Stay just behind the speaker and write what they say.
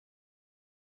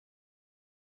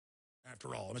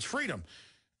after all. It's freedom.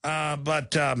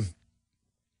 But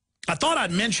I thought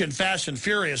I'd mention Fast and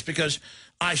Furious because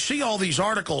I see all these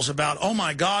articles about, oh,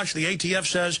 my gosh, the ATF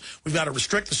says we've got to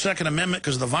restrict the Second Amendment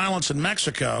because of the violence in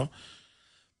Mexico.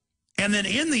 And then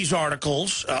in these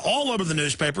articles, all over the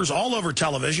newspapers, all over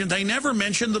television, they never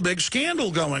mention the big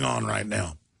scandal going on right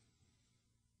now.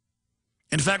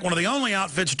 In fact, one of the only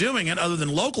outfits doing it, other than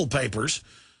local papers,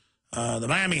 the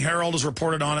Miami Herald has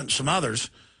reported on it and some others,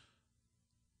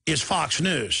 is Fox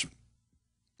News.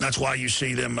 That's why you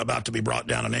see them about to be brought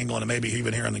down in England and maybe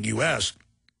even here in the U.S.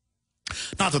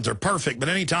 Not that they're perfect, but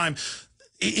anytime,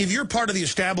 if you're part of the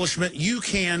establishment, you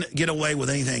can get away with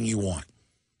anything you want.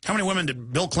 How many women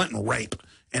did Bill Clinton rape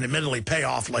and admittedly pay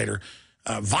off later?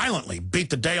 Violently beat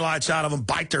the daylights out of them,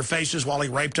 bite their faces while he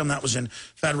raped them. That was in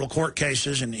federal court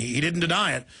cases, and he didn't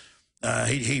deny it.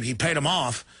 He paid them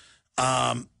off.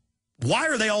 Why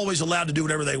are they always allowed to do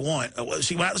whatever they want?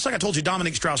 See, it's like I told you,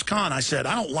 Dominique Strauss-Kahn. I said,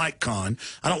 I don't like Kahn.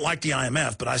 I don't like the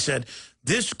IMF. But I said,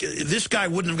 this guy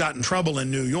wouldn't have gotten in trouble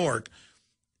in New York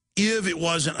if it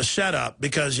wasn't a setup.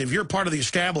 Because if you're part of the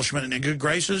establishment and in good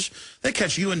graces, they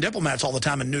catch UN diplomats all the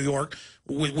time in New York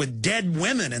with dead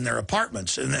women in their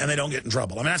apartments, and they don't get in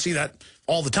trouble. I mean, I see that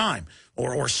all the time.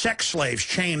 Or sex slaves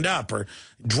chained up, or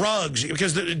drugs,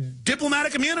 because the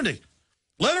diplomatic immunity,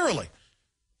 literally.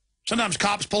 Sometimes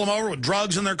cops pull them over with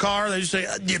drugs in their car. They just say,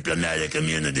 diplomatic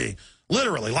immunity.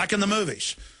 Literally, like in the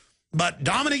movies. But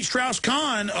Dominique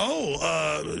Strauss-Kahn,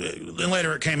 then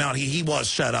later it came out he was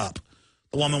set up.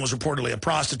 The woman was reportedly a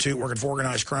prostitute working for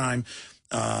organized crime.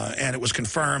 And it was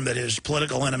confirmed that his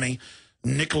political enemy,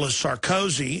 Nicolas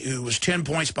Sarkozy, who was 10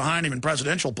 points behind him in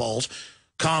presidential polls,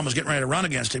 Kahn was getting ready to run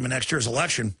against him in next year's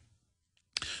election.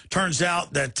 Turns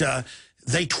out that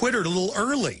they Twittered a little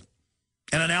early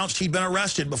and announced he'd been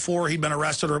arrested before he'd been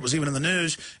arrested, or it was even in the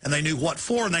news, and they knew what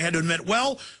for, and they had to admit,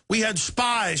 well, we had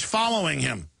spies following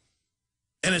him,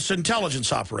 and it's an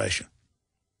intelligence operation.